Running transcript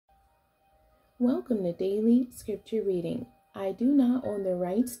Welcome to Daily Scripture Reading. I do not own the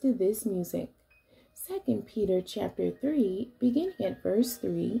rights to this music. 2 Peter chapter 3, beginning at verse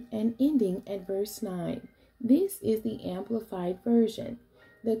 3 and ending at verse 9. This is the Amplified Version.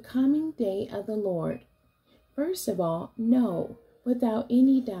 The coming day of the Lord. First of all, know, without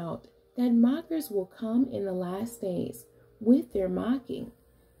any doubt, that mockers will come in the last days with their mocking,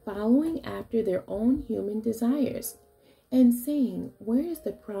 following after their own human desires, and saying, where is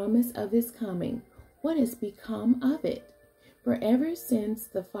the promise of his coming? What has become of it? For ever since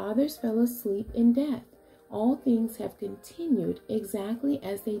the fathers fell asleep in death, all things have continued exactly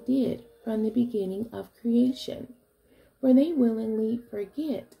as they did from the beginning of creation. For they willingly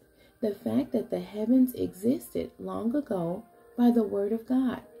forget the fact that the heavens existed long ago by the word of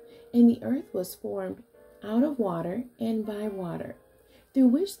God, and the earth was formed out of water and by water, through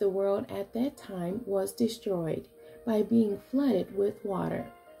which the world at that time was destroyed by being flooded with water.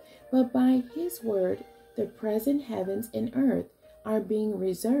 But by his word, the present heavens and earth are being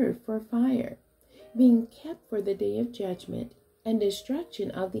reserved for fire, being kept for the day of judgment and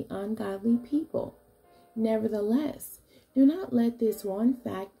destruction of the ungodly people. Nevertheless, do not let this one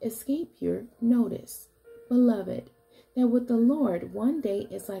fact escape your notice, beloved, that with the Lord 1 day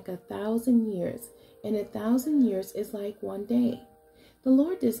is like 1,000 years, and 1,000 years is like 1 day. The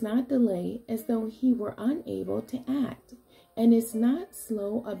Lord does not delay as though he were unable to act, and is not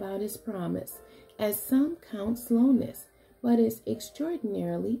slow about his promise, as some count slowness, but is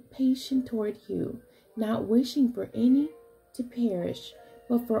extraordinarily patient toward you, not wishing for any to perish,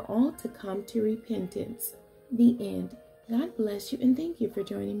 but for all to come to repentance. The end. God bless you, and thank you for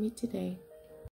joining me today.